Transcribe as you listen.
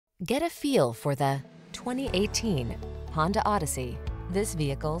Get a feel for the 2018 Honda Odyssey. This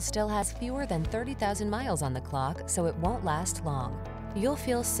vehicle still has fewer than 30,000 miles on the clock, so it won't last long. You'll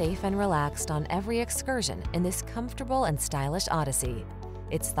feel safe and relaxed on every excursion in this comfortable and stylish Odyssey.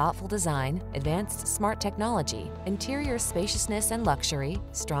 Its thoughtful design, advanced smart technology, interior spaciousness and luxury,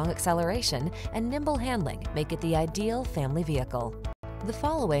 strong acceleration, and nimble handling make it the ideal family vehicle. The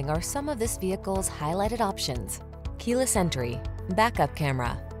following are some of this vehicle's highlighted options: keyless entry, backup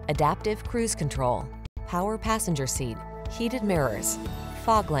camera, adaptive cruise control, power passenger seat, heated mirrors,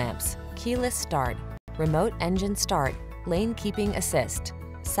 fog lamps, keyless start, remote engine start, lane keeping assist,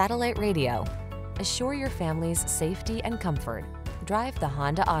 satellite radio. Assure your family's safety and comfort. Drive the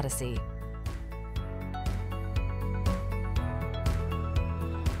Honda Odyssey.